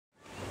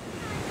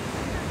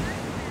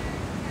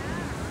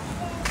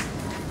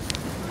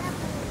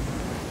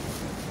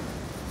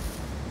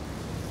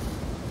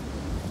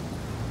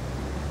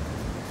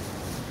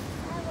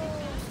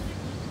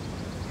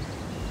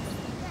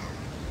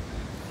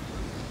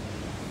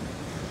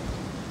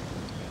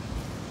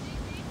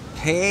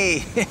Hey,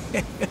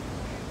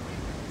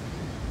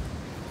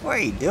 what are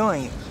you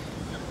doing?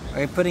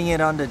 Are you putting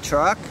it on the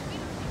truck?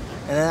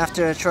 And then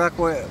after the truck,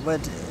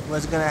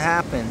 what's gonna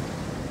happen?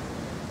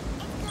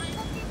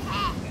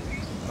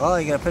 Oh,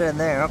 you're gonna put it in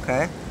there,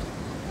 okay.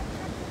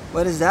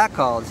 What is that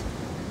called?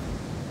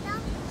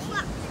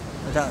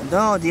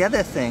 No, the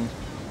other thing.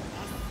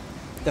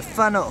 The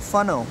funnel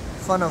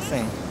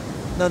thing.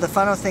 No, the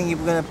funnel thing you're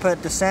gonna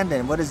put the sand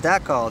in. What is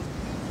that called?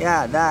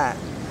 Yeah, that.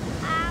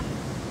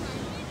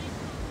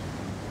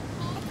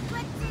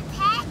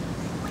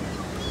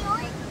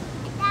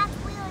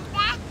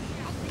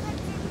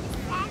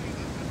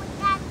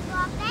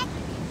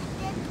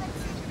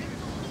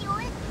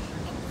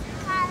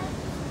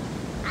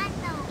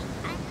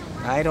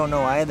 I don't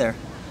know either.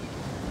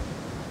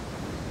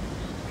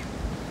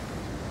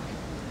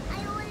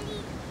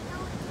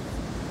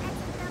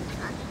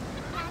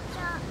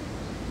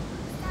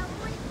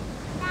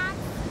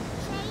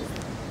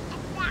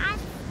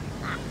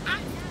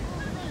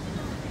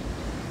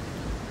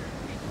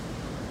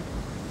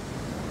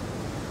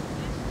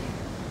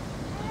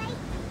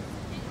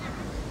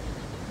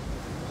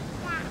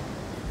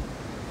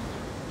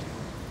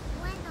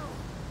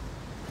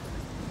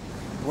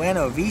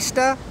 Buena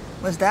Vista?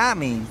 What's that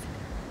mean?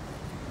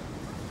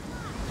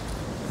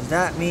 Does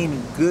that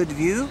mean good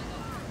view?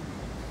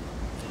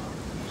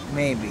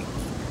 Maybe.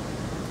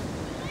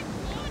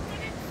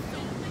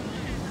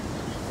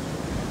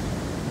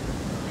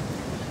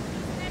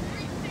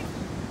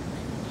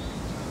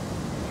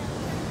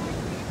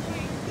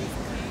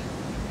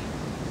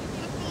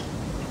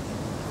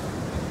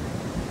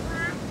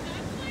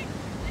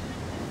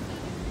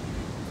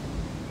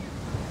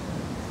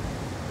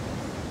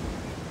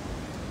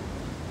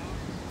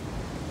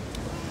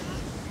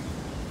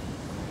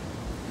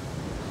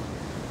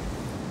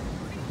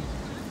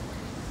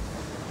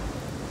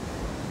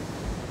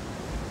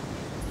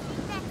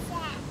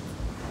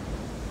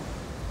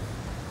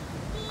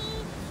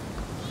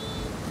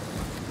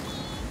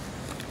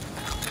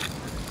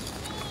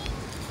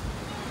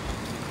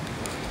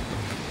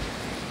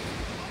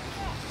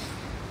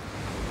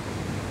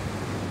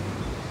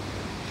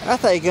 I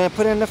thought you were gonna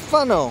put it in the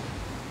funnel.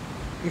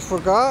 You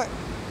forgot?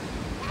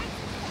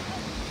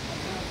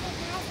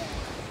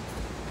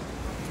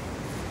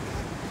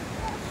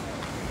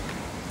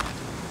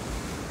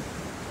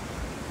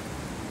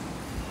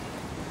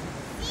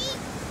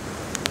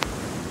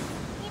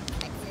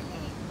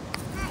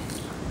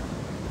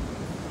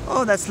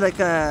 Oh, that's like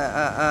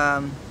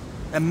a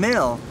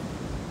mill.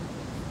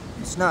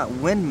 It's not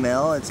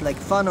windmill, it's like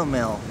funnel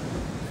mill.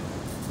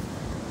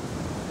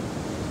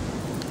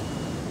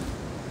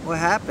 What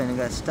happened? It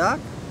got stuck?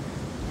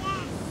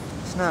 Yes.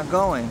 It's not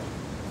going.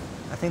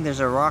 I think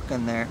there's a rock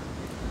in there.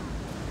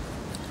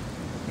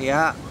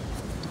 Yeah.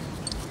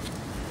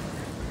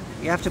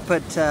 You have to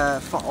put,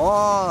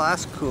 oh,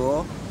 that's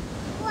cool.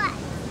 What?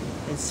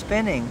 It's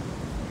spinning.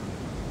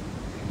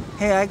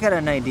 Hey, I got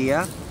an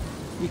idea.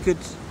 You could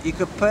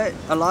put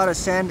a lot of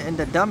sand in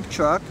the dump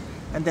truck,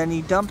 and then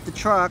you dump the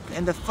truck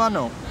in the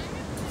funnel.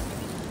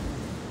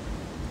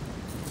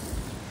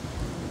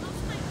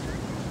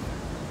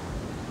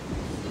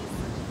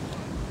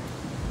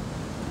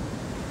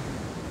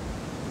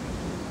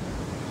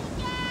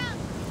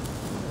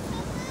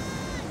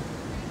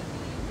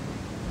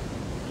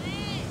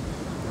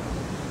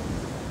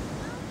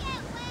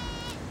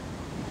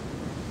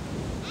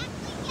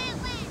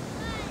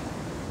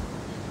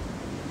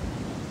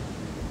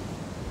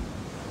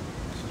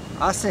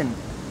 Austin,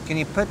 can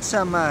you put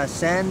some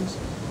sand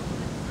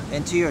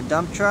into your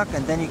dump truck,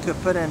 and then you could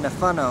put it in the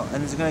funnel,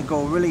 and it's gonna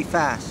go really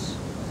fast.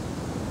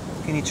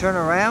 Can you turn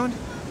around?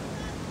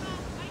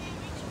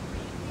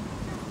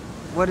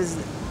 What is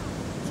it?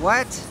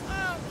 What?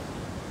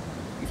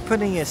 You're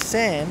putting your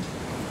sand?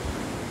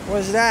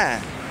 What's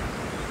that?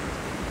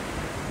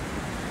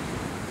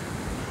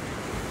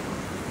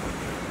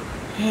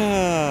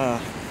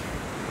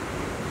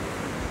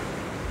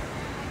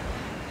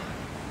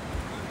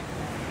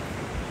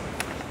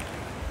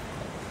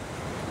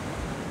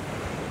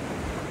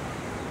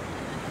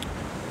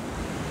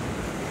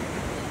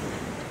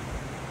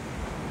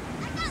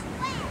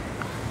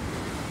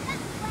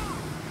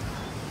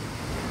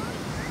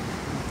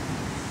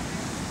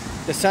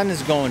 The sun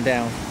is going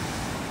down.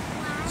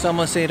 It's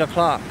almost 8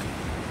 o'clock.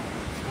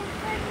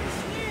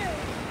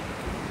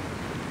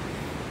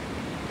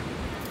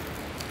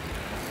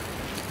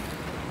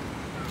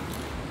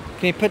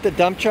 Can you put the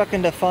dump truck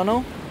in the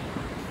funnel?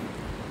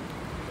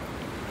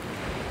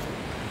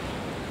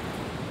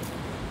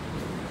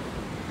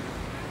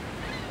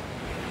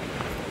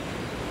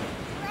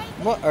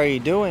 What are you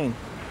doing?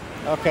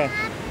 Okay.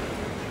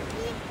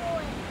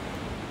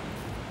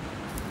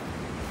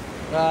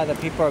 Ah, the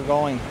people are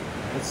going.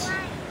 It's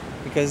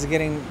because it's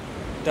getting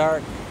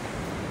dark.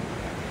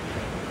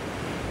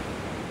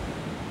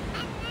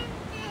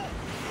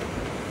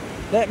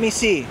 Let me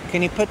see.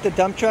 Can you put the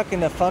dump truck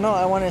in the funnel?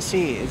 I want to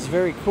see. It's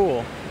very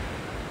cool.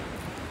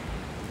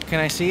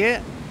 Can I see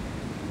it?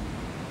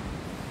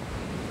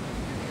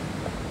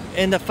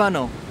 In the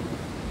funnel.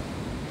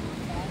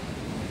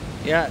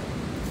 Yeah,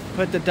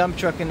 put the dump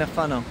truck in the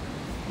funnel.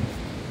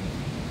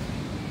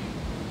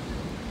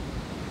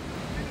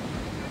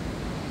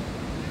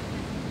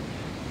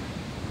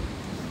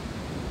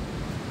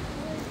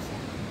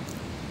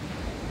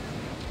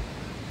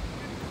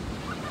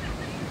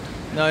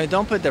 No,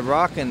 don't put the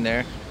rock in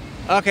there.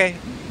 Okay,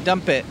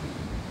 dump it.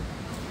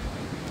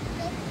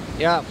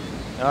 Yeah.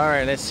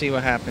 Alright, let's see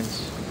what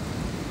happens.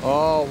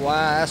 Oh,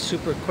 wow, that's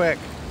super quick.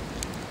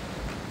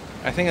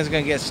 I think it's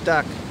gonna get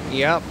stuck.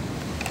 Yep.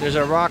 There's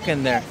a rock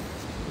in there.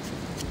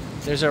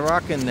 There's a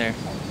rock in there.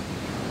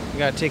 You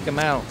gotta take him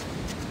out.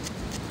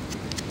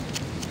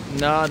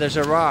 No, there's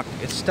a rock.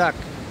 It's stuck.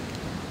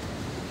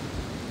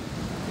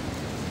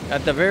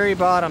 At the very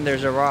bottom,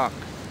 there's a rock.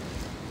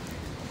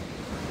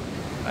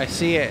 I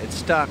see it. It's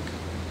stuck.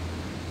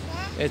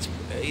 It's...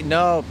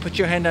 No, put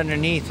your hand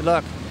underneath.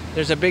 Look.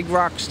 There's a big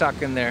rock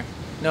stuck in there.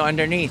 No,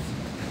 underneath.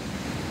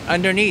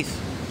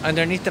 Underneath.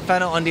 Underneath the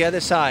funnel on the other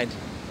side.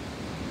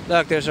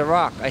 Look, there's a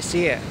rock. I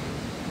see it.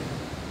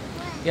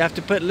 You have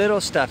to put little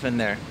stuff in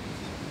there.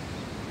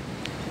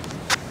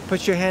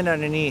 Put your hand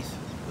underneath.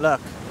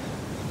 Look.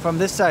 From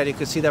this side, you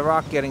can see the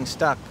rock getting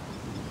stuck.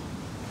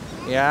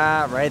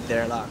 Yeah, right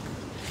there, look.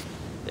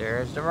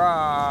 There's the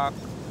rock.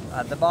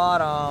 At the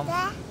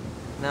bottom.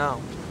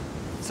 No.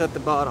 It's at the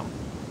bottom.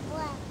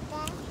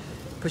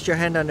 Put your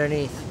hand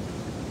underneath.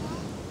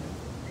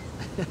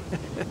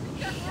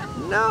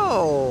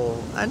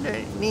 No,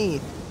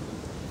 underneath.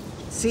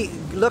 See,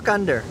 look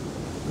under.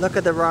 Look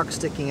at the rock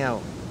sticking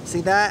out.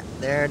 See that?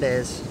 There it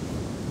is.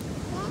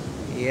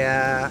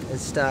 Yeah,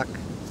 it's stuck.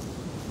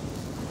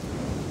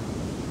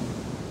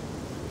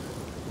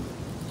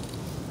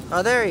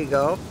 Oh, there you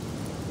go.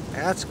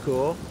 That's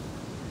cool.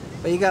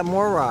 But you got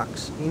more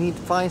rocks. You need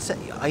to find some.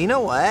 You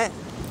know what?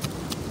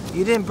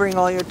 You didn't bring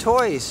all your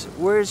toys.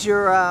 Where's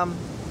your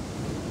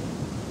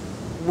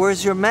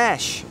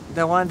mesh?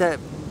 The one that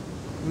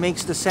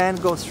makes the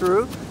sand go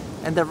through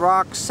and the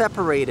rock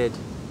separated.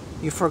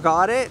 You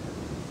forgot it?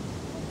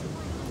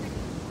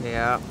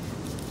 Yeah.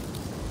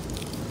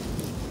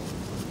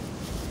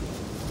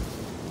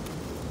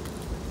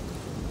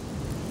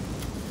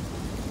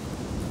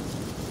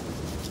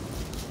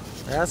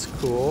 That's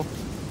cool.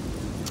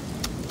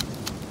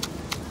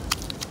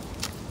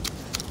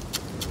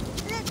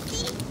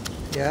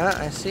 Yeah,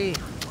 I see.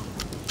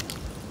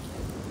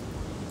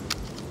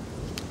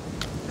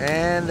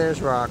 And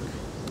there's rock.